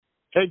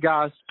Hey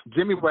guys,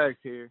 Jimmy Wags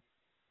here,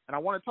 and I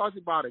want to talk to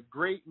you about a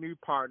great new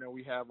partner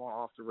we have on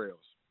Off the Rails.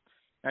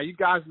 Now, you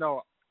guys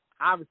know,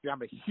 obviously,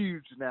 I'm a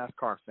huge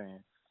NASCAR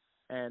fan,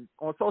 and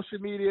on social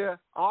media,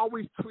 I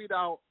always tweet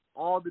out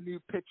all the new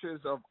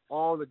pictures of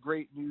all the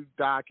great new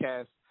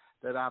diecasts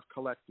that I've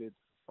collected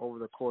over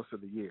the course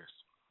of the years.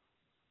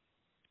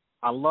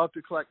 I love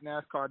to collect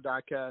NASCAR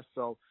diecasts,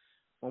 so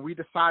when we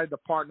decided to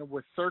partner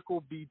with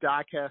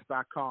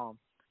CircleBDiecast.com,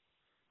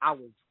 I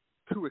was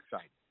too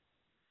excited.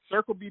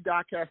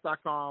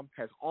 CircleBDiecast.com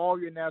has all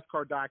your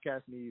NASCAR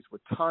diecast needs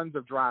with tons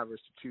of drivers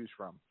to choose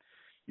from.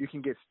 You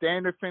can get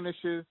standard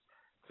finishes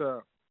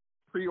to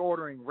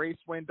pre-ordering race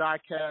win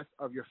diecasts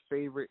of your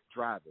favorite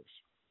drivers.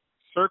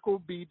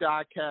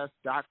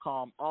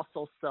 CircleBDiecast.com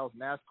also sells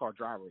NASCAR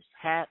drivers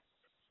hats,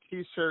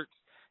 T-shirts,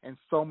 and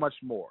so much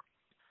more.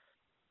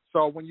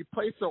 So when you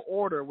place an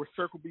order with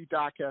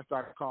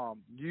CircleBDiecast.com,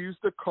 use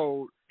the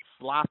code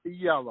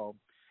SLOPPYYELLOW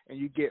and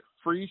you get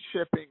free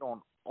shipping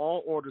on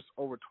all orders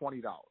over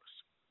 $20.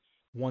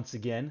 Once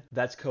again,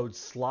 that's code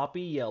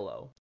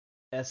SLOPPYYELLOW,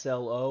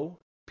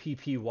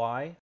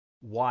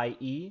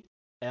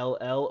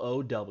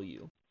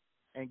 SLOPPYYELLOW.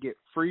 And get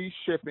free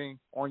shipping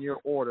on your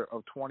order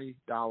of $20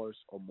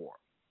 or more.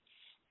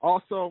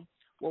 Also,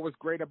 what was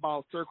great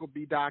about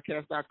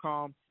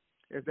CircleBDiecast.com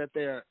is that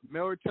they're a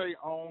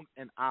military-owned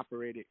and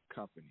operated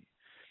company.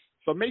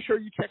 So make sure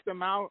you check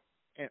them out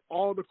and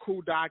all the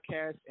cool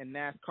diecast and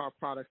NASCAR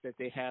products that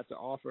they have to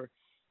offer.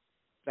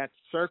 That's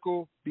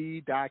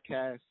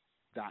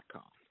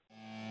CircleBDiecast.com.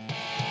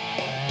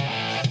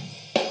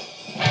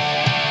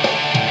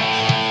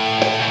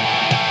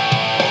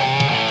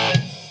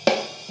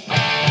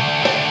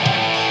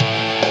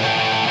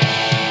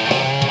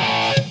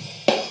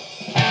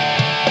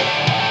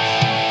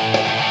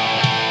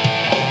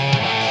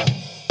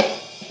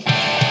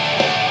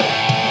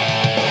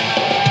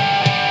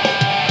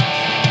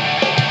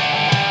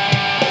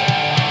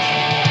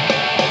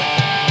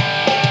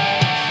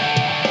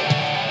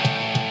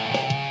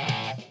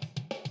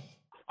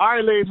 All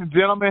right, ladies and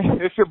gentlemen,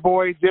 it's your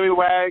boy, Jimmy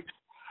Wags.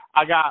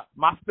 I got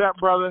my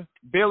stepbrother,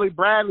 Billy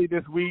Bradley,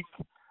 this week.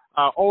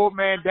 Old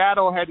man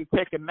Dado had to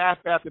take a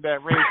nap after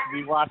that race.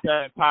 We watched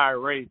that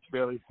entire race,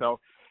 Billy. So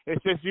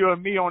it's just you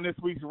and me on this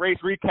week's race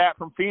recap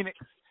from Phoenix,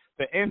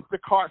 the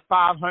Instacart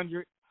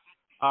 500.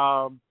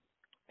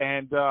 It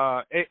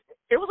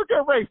was a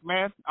good race,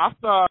 man. I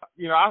thought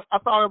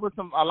it was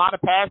a lot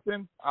of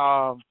passing.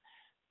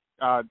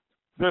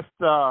 Just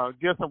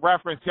give some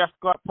reference, Jeff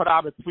Gluck put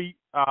out a tweet.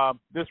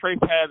 This race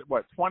had,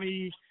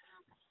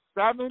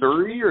 27?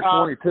 3 or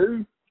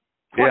 22?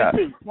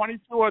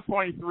 22 or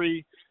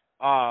 23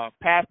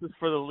 passes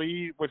for the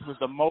lead, which was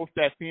the most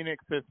at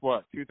Phoenix since,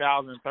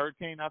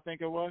 2013, I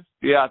think it was?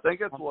 Yeah, I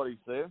think that's what he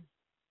said.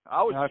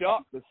 I was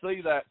shocked to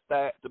see that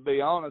stat, to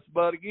be honest.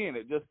 But, again,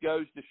 it just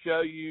goes to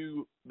show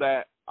you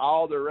that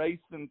all the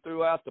racing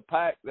throughout the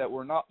pack that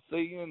we're not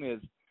seeing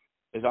is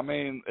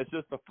it's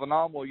just a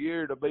phenomenal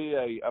year to be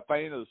a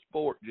fan of the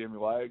sport, Jimmy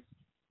Wags.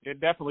 It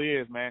definitely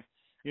is, man.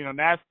 You know,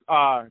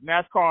 NASCAR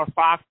and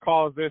Fox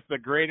calls this the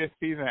greatest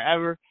season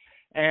ever.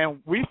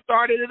 And we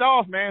started it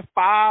off, man,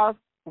 5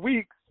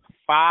 weeks,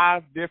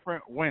 5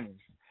 different winners.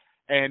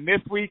 And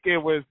this week it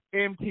was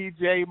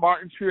MTJ,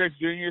 Martin Truex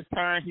Jr.'s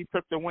turn. He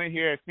took the win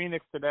here at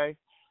Phoenix today.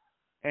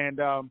 And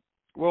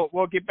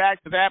we'll get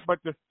back to that.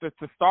 But to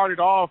start it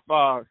off,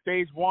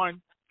 stage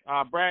 1,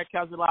 Brad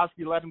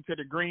Keselowski led him to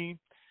the green.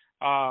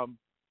 Kyle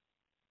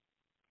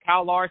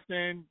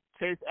Larson,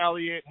 Chase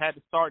Elliott had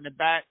to start in the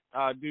back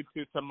due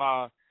to some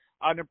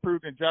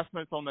unimproved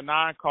adjustments on the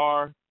 9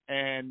 car,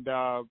 and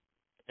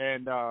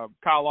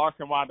Kyle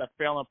Larson wound up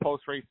failing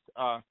post-race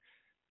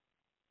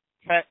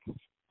checks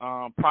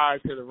prior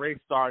to the race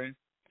starting.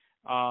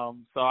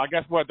 So I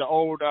guess what the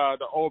old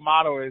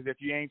motto is: if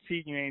you ain't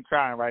cheating, you ain't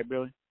trying, right,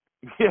 Billy?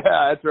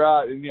 Yeah, that's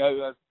right. And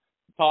that's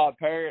Todd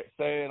Parrott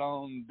said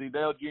on the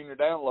Dale Jr.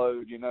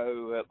 Download.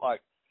 That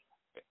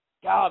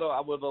God, I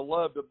would have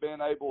loved to have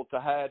been able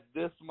to have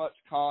this much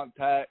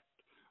contact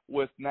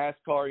with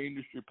NASCAR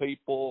industry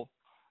people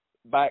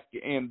back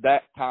in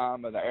that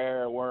time of the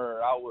era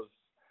where I was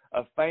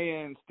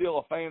still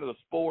a fan of the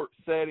sport,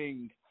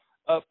 setting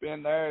up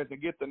in there to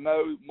get to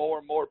know more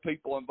and more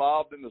people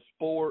involved in the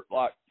sport.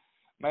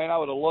 Man, I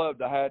would have loved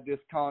to have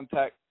this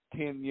contact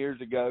 10 years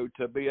ago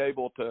to be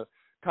able to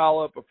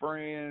call up a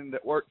friend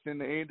that works in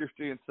the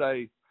industry and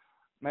say,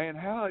 man,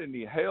 how in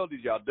the hell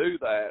did y'all do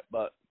that?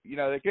 But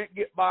they can't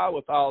get by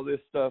with all this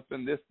stuff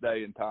in this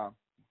day and time.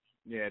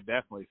 Yeah,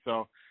 definitely.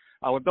 So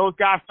with those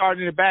guys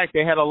starting in the back,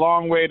 they had a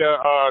long way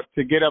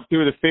to get up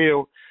through the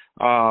field.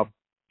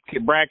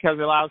 Brad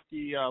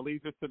Keselowski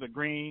leads us to the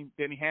green.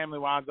 Denny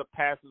Hamlin winds up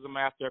passes him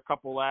after a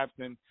couple laps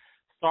and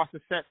starts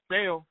to set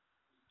sail.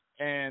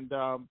 And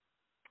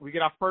we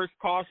get our first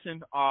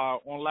caution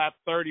on lap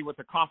 30 with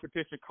the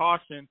competition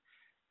caution.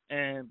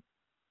 And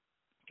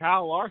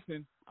Kyle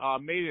Larson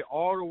made it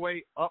all the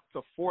way up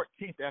to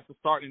 14th after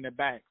starting in the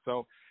back.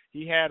 So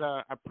he had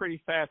a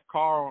pretty fast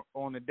car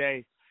on the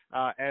day.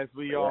 as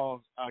we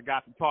all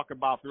got to talk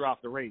about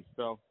throughout the race.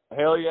 So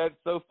hell yeah, it's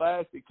so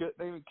fast he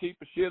couldn't even keep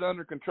the shit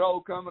under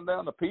control coming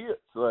down the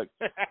pits. Like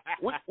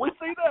we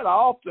see that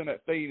often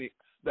at Phoenix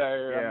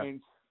there. Yeah. I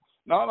mean,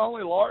 not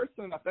only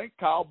Larson, I think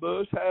Kyle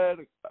Busch had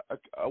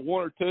a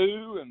one or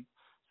two, and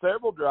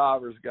several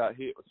drivers got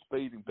hit with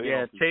speeding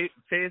penalties. Yeah,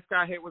 Chase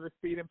got hit with a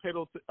speeding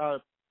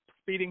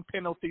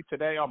penalty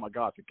today. Oh my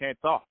gosh, I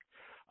can't talk.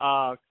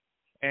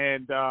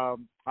 And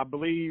I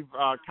believe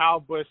Kyle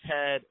Busch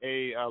had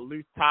a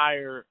loose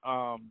tire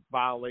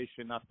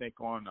violation, I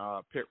think, on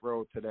pit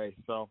road today.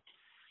 So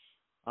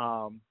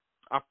our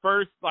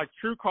first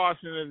true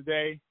caution of the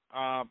day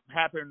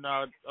happened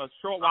a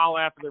short while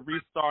after the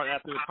restart,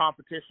 after the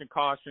competition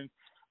caution.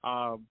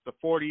 The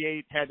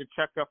 48 had to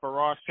check up a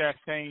Ross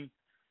Chastain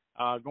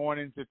going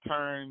into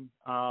turn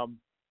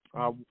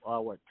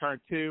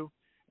two,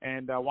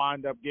 and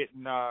wound up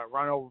getting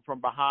run over from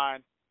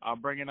behind,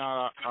 bringing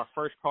out our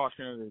first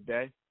caution of the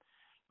day.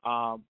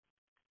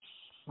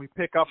 We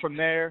pick up from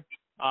there.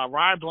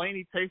 Ryan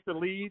Blaney takes the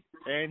lead,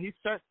 and he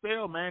set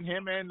sail, man.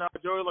 Him and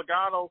Joey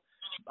Logano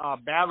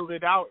battled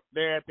it out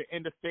there at the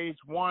end of stage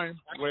one,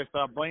 with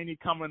Blaney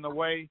coming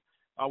away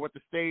with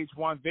the stage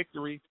one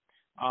victory.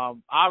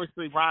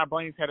 Obviously, Ryan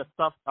Blaney's had a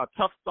tough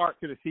start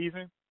to the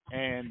season,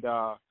 and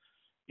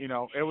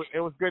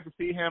it was good to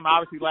see him.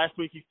 Obviously, last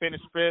week he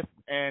finished fifth,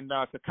 and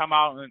to come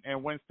out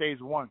and win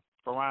stage one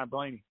for Ryan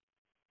Blaney.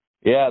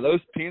 Yeah, those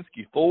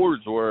Penske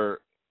Fords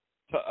were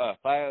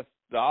fast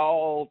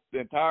the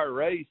entire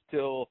race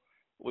till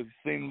we've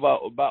seen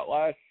about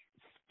last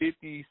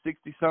 50,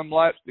 60-some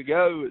laps to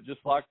go. It's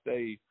just like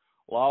they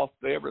lost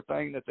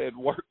everything that they'd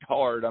worked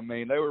hard. I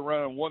mean, they were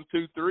running 1,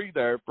 2, 3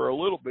 there for a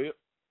little bit.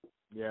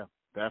 Yeah,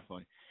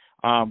 definitely.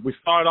 We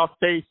started off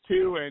stage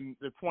two, and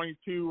the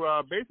 22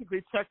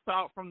 basically checks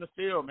out from the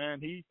field,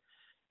 man. He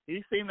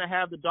seemed to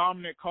have the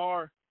dominant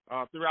car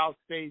throughout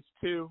stage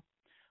two,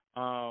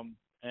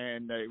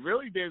 and it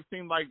really didn't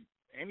seem like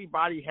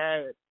anybody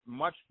had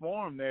much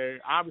for him there.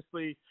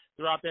 Obviously,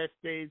 throughout that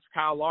stage,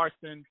 Kyle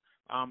Larson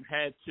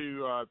had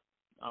to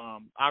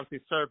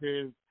obviously serve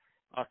his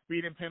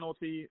speeding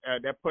penalty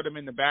that put him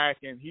in the back,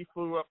 and he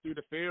flew up through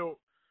the field,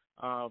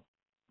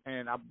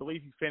 and I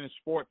believe he finished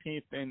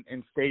 14th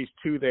in stage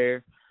two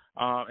there.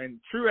 And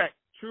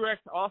Truex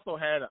also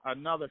had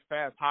another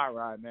fast high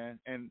ride, man.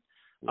 And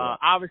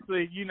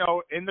obviously,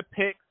 in the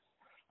picks,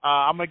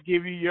 I'm going to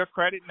give you your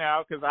credit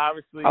now, because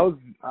obviously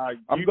I'm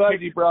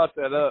glad you brought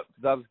that up,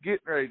 because I was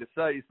getting ready to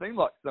say it seemed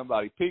like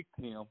somebody picked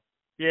him.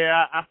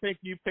 Yeah, I think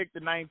you picked the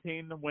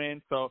 19 to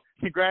win, so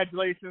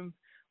congratulations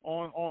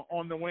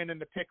on the win in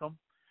the pick'em.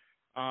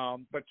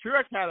 But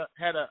Truex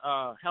had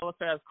a hella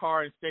fast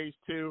car in stage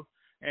two,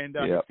 and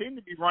he seemed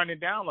to be running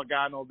down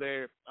Logano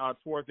there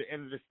towards the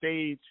end of the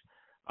stage.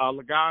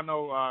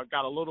 Logano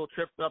got a little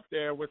tripped up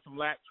there with some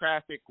lap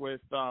traffic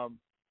with Ross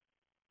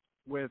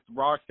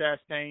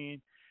Chastain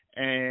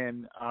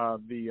and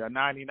the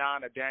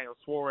 99 of Daniel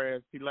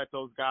Suarez. He let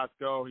those guys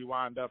go. He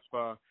wound up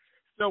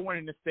still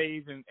winning the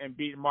stage and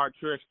beating Mark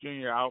Truex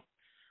Jr. out.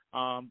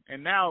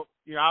 And now,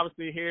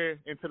 obviously here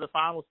into the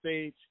final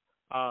stage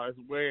is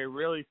where it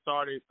really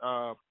started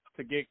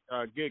to get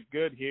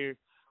good here.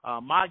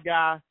 My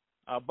guy,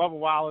 Bubba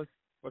Wallace,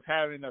 was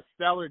having a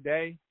stellar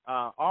day.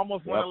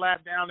 Almost went a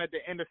lap down at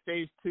the end of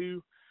stage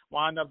two,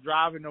 wound up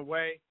driving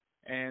away.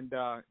 And,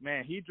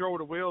 man, he drove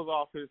the wheels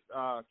off his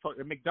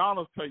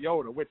McDonald's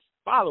Toyota, which,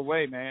 by the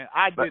way, man,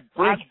 I did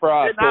not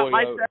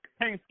like that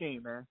paint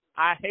scheme, man.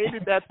 I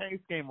hated that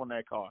paint scheme on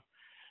that car.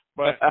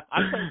 But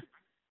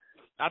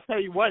I tell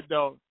you what,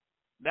 though,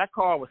 that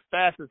car was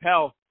fast as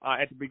hell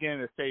at the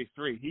beginning of stage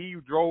three. He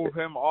drove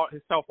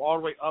himself all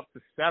the way up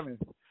to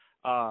seventh.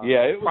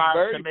 It was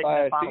very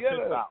fast.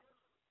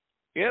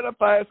 He had a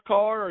fast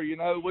car.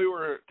 We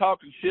were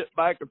talking shit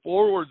back and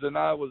forwards, and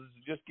I was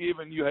just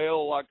giving you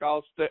hell like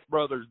all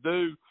stepbrothers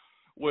do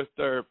with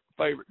their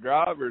favorite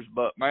drivers.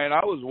 But, man,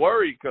 I was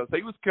worried because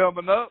he was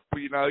coming up.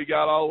 He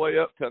got all the way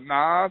up to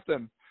ninth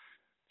and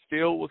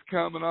still was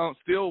coming on.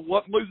 Still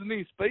wasn't losing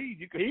any speed.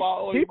 You could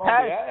follow him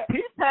on the app.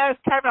 He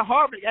passed Kevin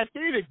Harvick at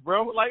Phoenix,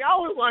 bro. I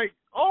was like,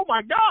 oh,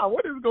 my God,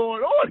 what is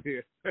going on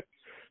here?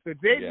 The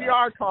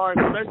JGR car,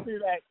 especially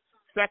that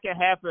second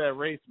half of that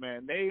race,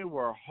 man, they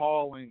were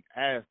hauling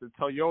ass. The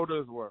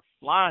Toyotas were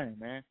flying,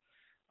 man.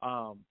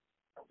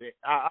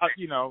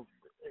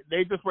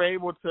 They just were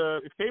able to.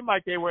 It seemed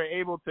like they were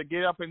able to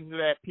get up into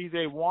that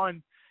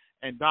PJ1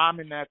 and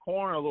dominate that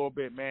corner a little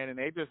bit, man. And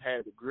they just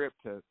had the grip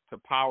to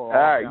power.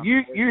 All right,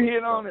 you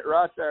hit on it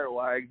right there,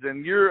 Wags.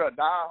 And you're a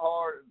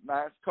diehard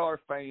NASCAR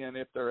fan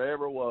if there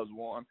ever was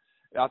one.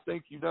 I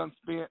think you've done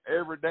spent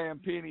every damn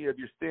penny of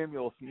your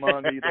stimulus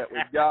money that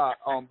we've got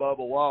on Bubba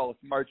Wallace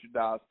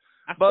merchandise.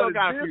 I still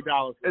got a few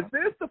dollars. Is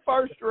this the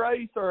first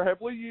race, or have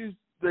we used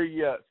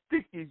the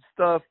sticky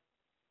stuff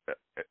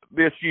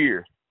this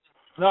year?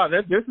 No,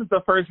 this is the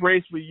first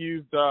race we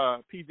used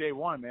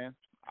PJ1, man.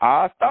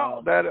 I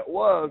thought that it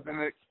was, and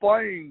it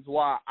explains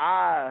why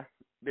I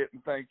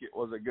didn't think it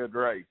was a good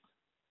race.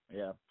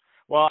 Yeah.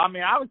 Well, I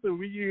mean, obviously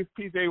we used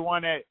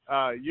PJ1 at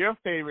your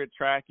favorite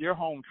track, your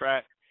home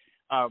track,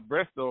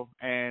 Bristol,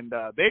 and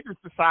they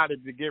just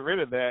decided to get rid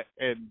of that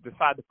and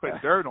decided to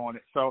put dirt on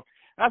it. So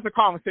that's a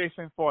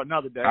conversation for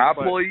another day. I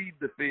plead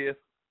the fifth.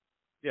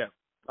 Yeah.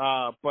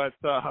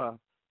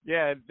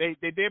 Yeah, they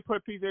did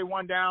put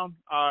PJ1 down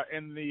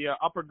in the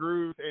upper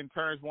grooves in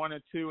turns 1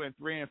 and 2 and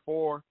 3 and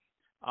 4.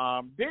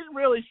 Didn't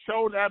really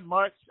show that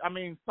much. I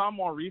mean, some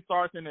on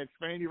restarts in the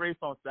Xfinity race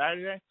on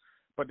Saturday,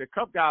 but the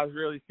Cup guys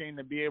really seemed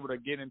to be able to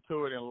get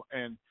into it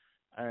and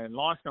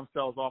launch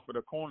themselves off of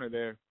the corner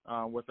there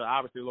with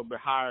obviously a little bit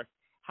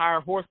higher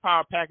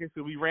horsepower package.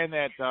 So we ran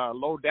that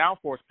low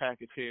downforce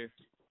package here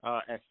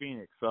at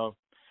Phoenix. So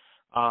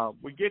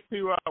we get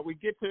to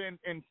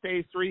in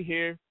stage 3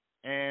 here,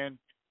 and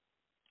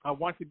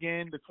once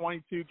again the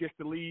 22 gets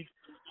the lead,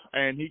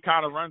 and he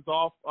kind of runs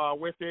off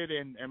with it,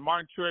 and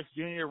Martin Truex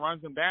Jr.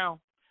 runs him down,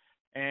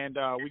 and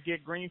we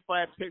get green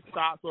flag pit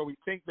stops where we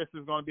think this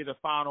is going to be the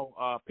final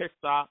pit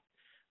stop,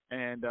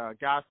 and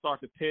guys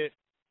start to pit.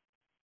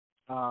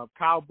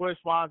 Kyle Busch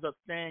winds up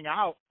staying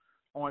out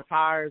on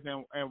tires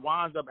and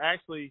winds up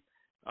actually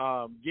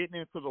getting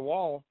into the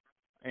wall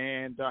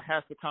and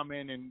has to come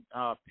in and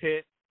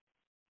pit.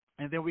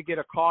 And then we get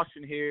a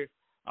caution here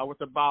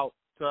with about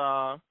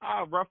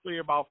roughly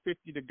about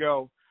 50 to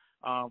go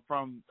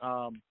from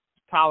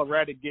Tyler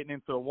Reddick getting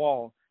into the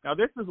wall. Now,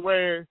 this is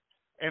where,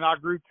 in our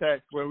group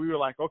text, where we were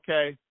like,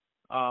 okay,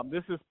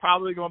 this is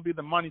probably going to be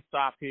the money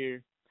stop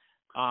here.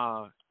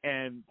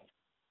 And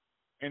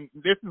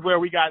this is where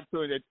we got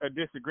into a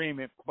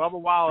disagreement. Bubba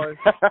Wallace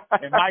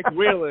and Mike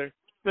Wheeler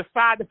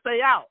decide to stay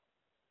out,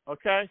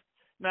 okay?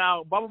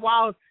 Now, Bubba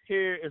Wallace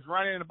here is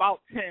running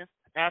about 10th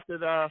after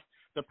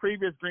the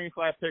previous green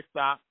flag pit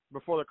stop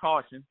before the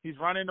caution. He's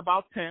running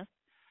about 10th,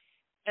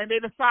 and they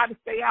decide to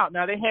stay out.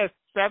 Now, they had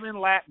 7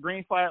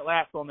 green flag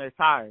laps on their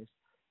tires.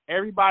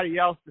 Everybody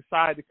else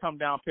decided to come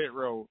down pit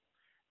road.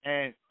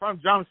 And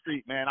from Jump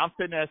Street, man, I'm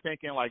sitting there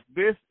thinking, like,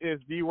 this is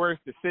the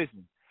worst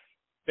decision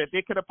that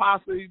they could have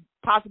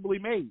possibly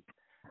made.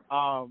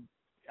 I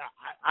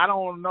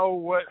don't know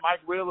what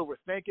Mike Wheeler was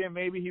thinking.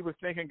 Maybe he was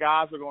thinking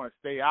guys are going to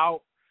stay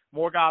out.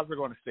 More guys are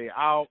going to stay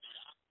out.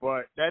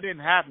 But that didn't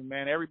happen,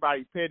 man.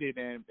 Everybody pitted,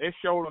 and it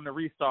showed on the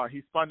restart.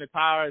 He spun the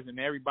tires, and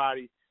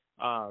everybody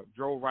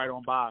drove right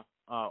on by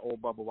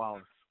old Bubba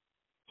Wallace.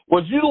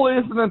 Was you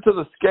listening to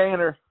the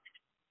scanner?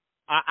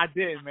 I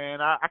did,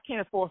 man. I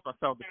can't force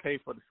myself to pay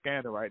for the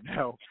scanner right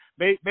now.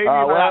 Maybe when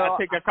I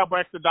take a couple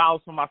extra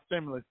dollars from my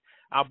stimulus,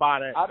 I'll buy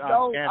that. I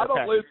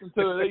don't listen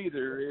to it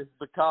either. It's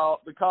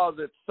because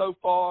it's so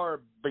far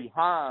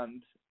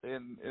behind,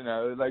 and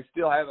they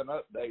still haven't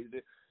updated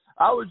it.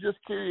 I was just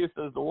curious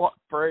as to what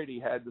Freddie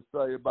had to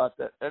say about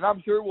that, and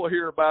I'm sure we'll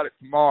hear about it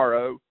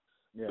tomorrow.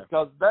 Yeah.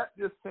 Because that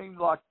just seemed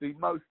like the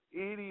most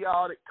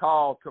idiotic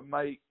call to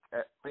make.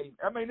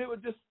 I mean,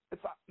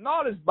 it's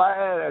not as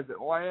bad as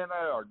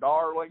Atlanta or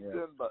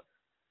Darlington, but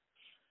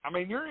I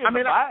mean, you're in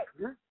the back.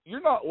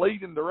 You're not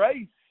leading the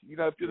race.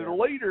 If you're the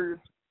leader,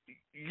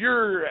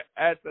 you're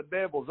at the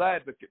devil's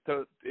advocate.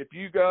 So if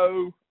you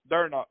go,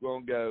 they're not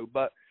going to go.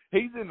 But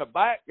he's in the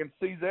back and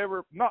sees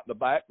not the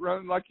back,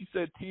 running, like you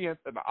said, 10th,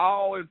 and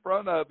all in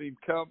front of him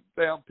come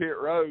down pit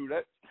road.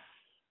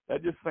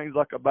 That just seems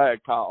like a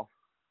bad call.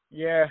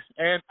 Yeah,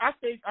 and I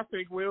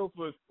think Wills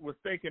was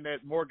thinking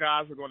that more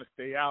guys were going to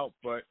stay out,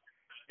 but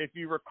if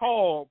you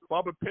recall,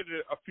 Bubba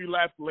pitted a few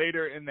laps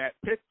later in that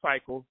pit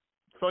cycle,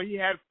 so he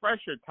had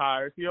fresher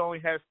tires. He only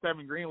had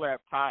 7 green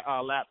laps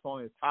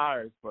on his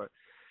tires, but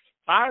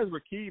tires were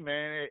key,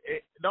 man.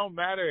 It don't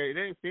matter. It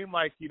didn't seem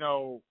like,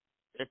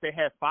 if they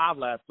had 5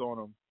 laps on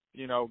them,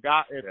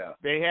 if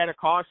they had a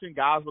caution,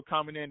 guys were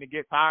coming in to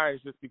get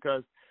tires just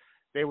because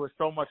they were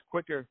so much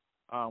quicker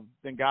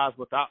than guys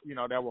without,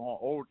 that were on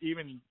old,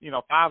 even,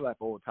 5-lap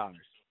old tires.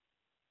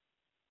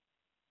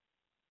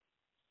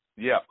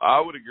 Yeah, I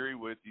would agree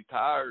with you.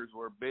 Tires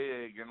were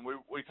big, and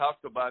we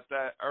talked about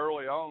that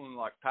early on,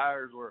 like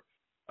tires were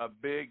a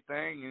big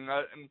thing,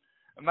 and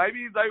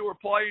maybe they were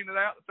playing it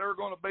out that they were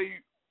going to be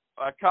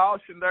a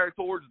caution there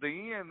towards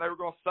the end. They were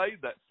going to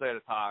save that set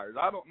of tires.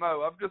 I don't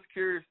know. I'm just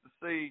curious to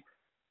see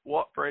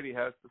what Freddie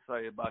has to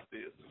say about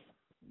this.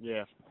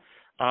 Yeah.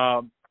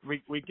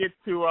 We get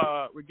to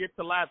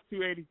lap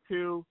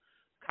 282.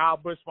 Kyle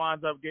Busch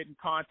winds up getting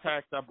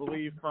contact, I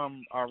believe,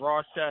 from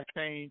Ross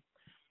Chastain,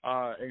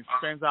 and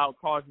spins out,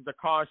 causes the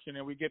caution,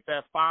 and we get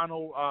that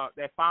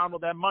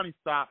money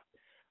stop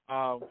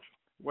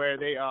where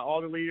they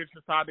all the leaders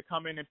decide to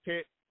come in and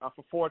pit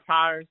for 4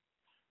 tires.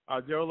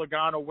 Joe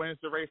Logano wins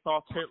the race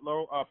off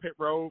pit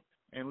road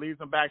and leaves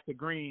them back to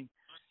green,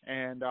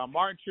 and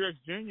Martin Truex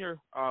Jr.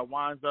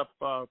 Winds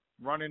up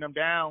running them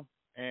down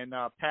and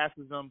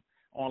passes them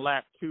on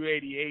lap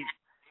 288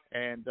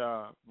 and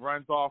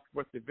runs off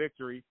with the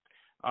victory.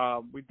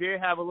 We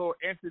did have a little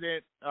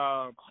incident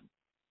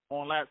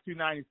on lap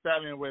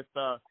 297 with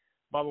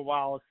Bubba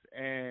Wallace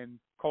and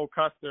Cole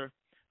Custer.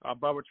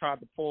 Bubba tried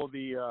to pull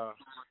the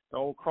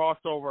old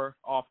crossover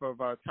off of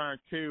turn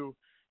 2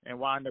 and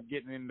wound up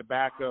getting in the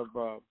back of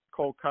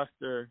Cole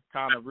Custer,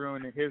 kind of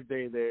ruining his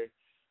day there.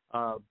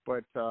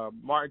 But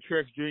Martin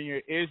Truex Jr.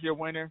 is your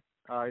winner,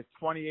 his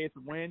 28th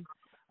win.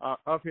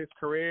 of his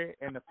career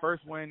and the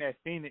first win at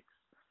Phoenix.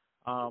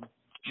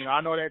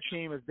 I know that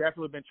team has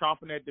definitely been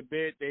chomping at the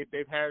bit.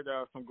 They've had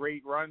some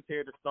great runs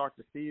here to start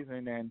the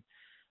season, and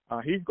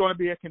he's going to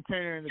be a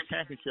contender in the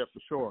championship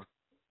for sure.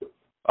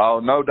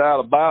 Oh, no doubt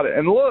about it.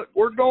 And look,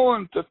 we're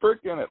going to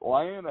freaking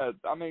Atlanta.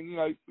 I mean,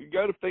 you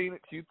go to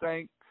Phoenix, you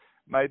think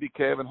maybe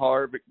Kevin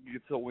Harvick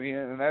gets a win,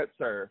 and that's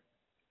our,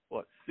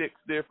 6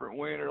 different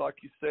winner, like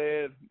you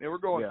said. And we're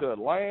going to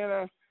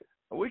Atlanta.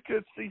 We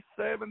could see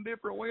 7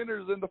 different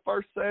winners in the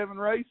first 7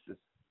 races.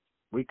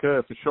 We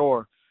could, for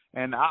sure.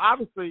 And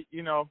obviously,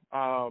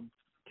 Kevin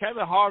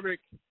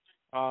Harvick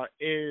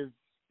is,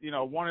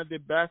 one of the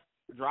best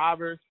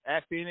drivers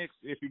at Phoenix.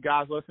 If you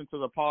guys listen to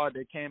the pod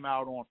that came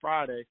out on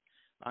Friday,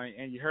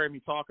 and you heard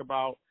me talk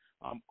about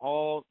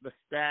all the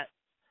stats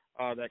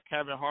that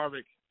Kevin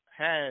Harvick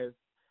has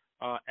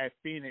at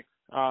Phoenix.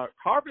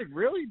 Harvick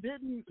really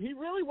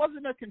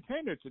wasn't a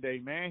contender today,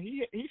 man.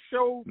 He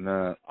showed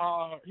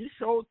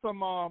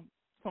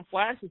some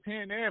flashes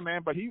here and there,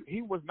 man, but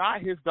he was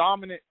not his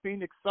dominant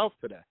Phoenix self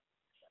today.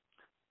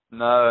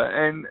 No,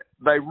 and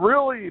they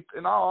really,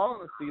 in all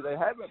honesty, they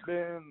haven't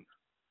been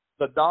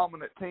the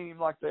dominant team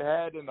like they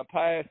had in the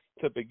past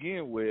to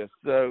begin with.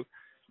 So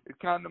it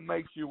kind of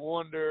makes you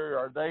wonder: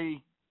 are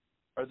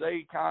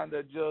they kind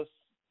of just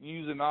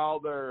using all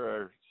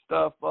their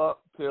stuff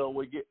up till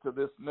we get to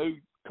this new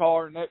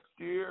car next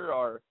year,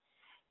 or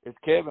is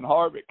Kevin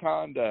Harvick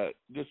kind of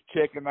just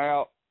checking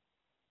out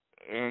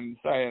and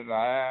saying,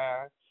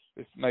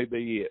 this may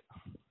be it?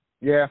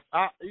 Yeah,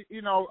 I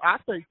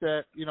think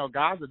that,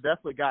 guys have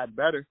definitely gotten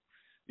better.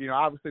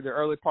 Obviously the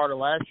early part of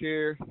last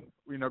year,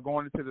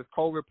 going into this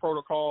COVID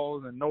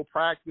protocols and no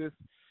practice,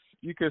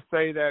 you could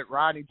say that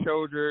Rodney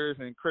Childers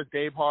and Chris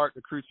Gabehart,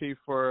 the crew chief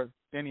for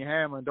Denny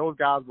Hamlin, those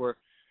guys were,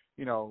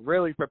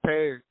 really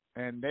prepared.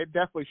 And they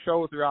definitely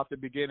showed throughout the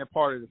beginning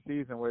part of the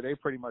season where they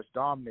pretty much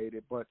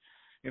dominated. But,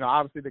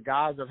 obviously the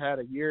guys have had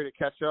a year to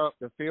catch up.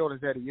 The field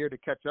has had a year to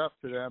catch up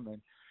to them.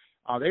 And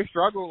they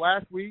struggled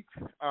last week.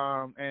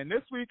 And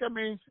this week,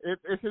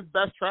 it's his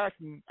best track.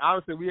 And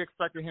obviously we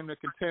expected him to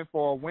contend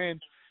for a win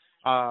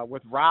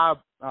with Rob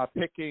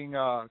picking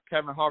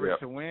Kevin Harvick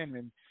to win.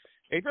 And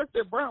it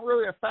weren't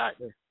really a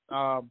factor.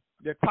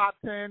 The top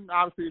 10,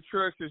 obviously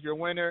Truex is your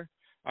winner.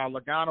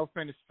 Logano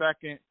finished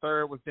second.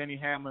 Third was Denny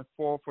Hamlin.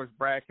 Fourth was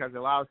Brad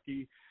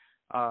Keselowski.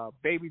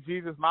 Baby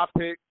Jesus, my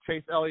pick.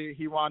 Chase Elliott,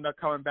 he wound up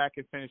coming back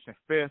and finishing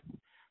fifth.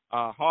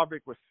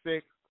 Harvick was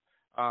sixth.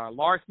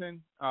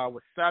 Larson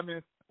was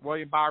seventh.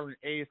 William Byron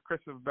eighth.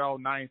 Christopher Bell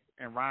ninth.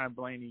 And Ryan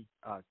Blaney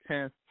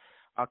 10th.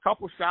 A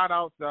couple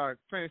shout-outs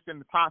finished in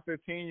the top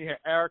 15. You had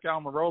Eric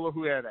Almirola,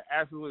 who had an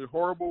absolutely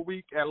horrible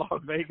week at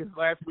Las Vegas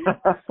last week.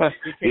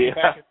 He came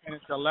back and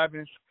finished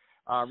 11th.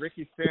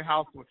 Ricky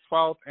Stenhouse was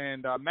 12th,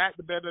 and Matt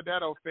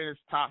DiBenedetto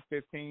finished top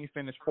 15. He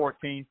finished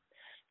 14th.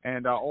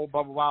 And old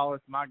Bubba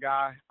Wallace, my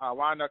guy,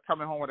 wound up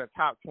coming home with a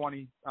top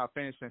 20,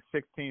 finishing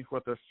 16th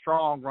with a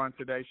strong run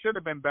today. Should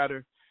have been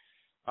better,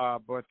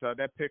 but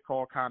that pit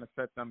call kind of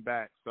set them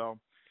back. So,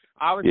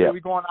 obviously, we're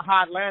going to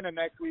Hot Atlanta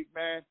next week,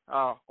 man.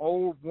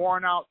 Old,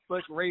 worn-out,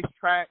 slick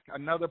racetrack,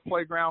 another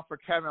playground for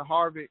Kevin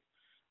Harvick.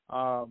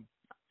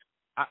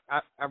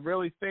 I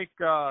really think,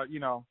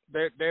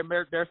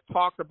 there's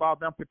talks about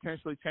them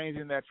potentially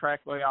changing that track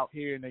layout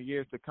here in the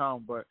years to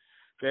come, but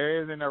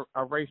there isn't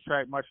a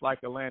racetrack much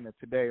like Atlanta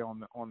today on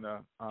the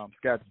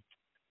schedule.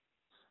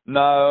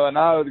 No, and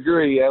I would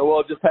agree. Yeah,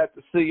 we'll just have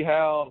to see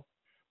how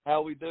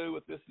we do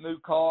with this new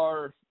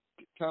car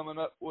coming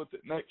up with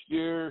it next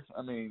year.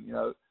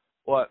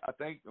 I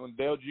think when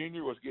Dale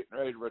Jr. was getting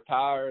ready to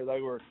retire,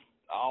 they were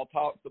all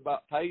talked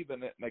about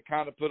paving it, and they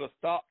kind of put a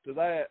stop to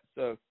that.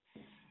 So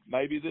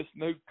maybe this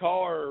new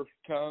car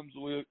comes,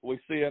 we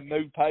see a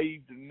new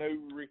paved and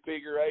new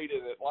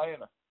refigurated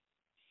Atlanta.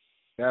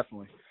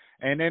 Definitely.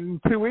 And in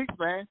 2 weeks,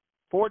 man,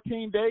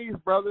 14 days,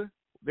 brother,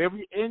 they'll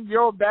be in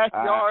your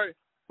backyard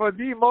for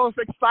the most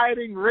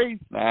exciting race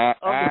of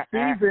the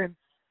season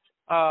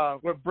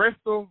with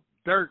Bristol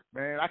Dirt,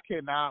 man. I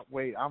cannot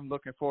wait. I'm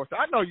looking forward to it.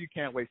 I know you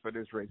can't wait for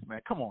this race, man.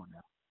 Come on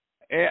now.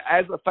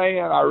 As a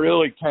fan, I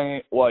really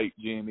can't wait,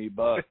 Jimmy,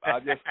 but I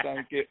just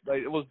think it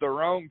was the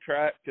wrong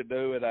track to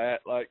do it at.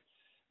 Like,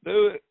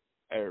 do it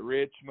at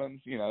Richmond.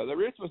 The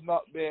Richmond's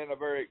not been a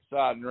very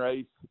exciting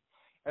race.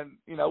 And,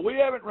 we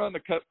haven't run the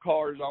Cup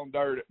cars on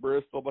dirt at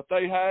Bristol, but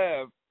they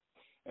have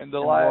in the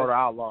last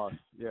Outlaws.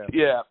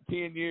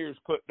 10 years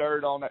put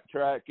dirt on that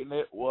track, and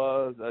it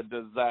was a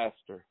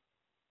disaster.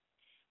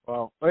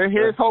 Well,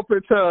 here's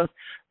hoping to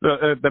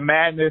the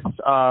madness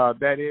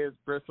that is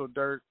Bristol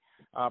Dirt.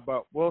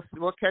 But we'll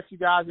catch you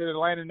guys in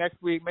Atlanta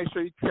next week. Make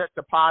sure you check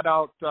the pod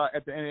out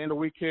at the end of the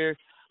week here,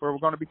 where we're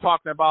going to be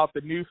talking about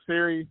the new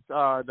series,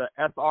 the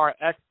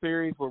SRX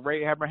series with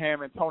Ray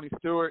Abraham and Tony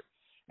Stewart.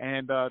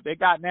 And they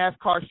got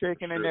NASCAR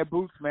shaking in their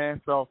boots,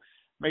 man. So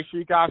make sure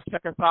you guys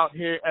check us out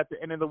here at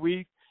the end of the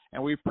week.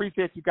 And we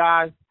appreciate you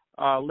guys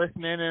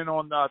listening in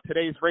on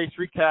today's race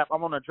recap.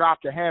 I'm going to drop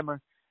the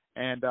hammer,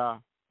 and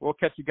we'll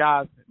catch you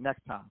guys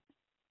next time.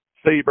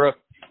 See you, bro.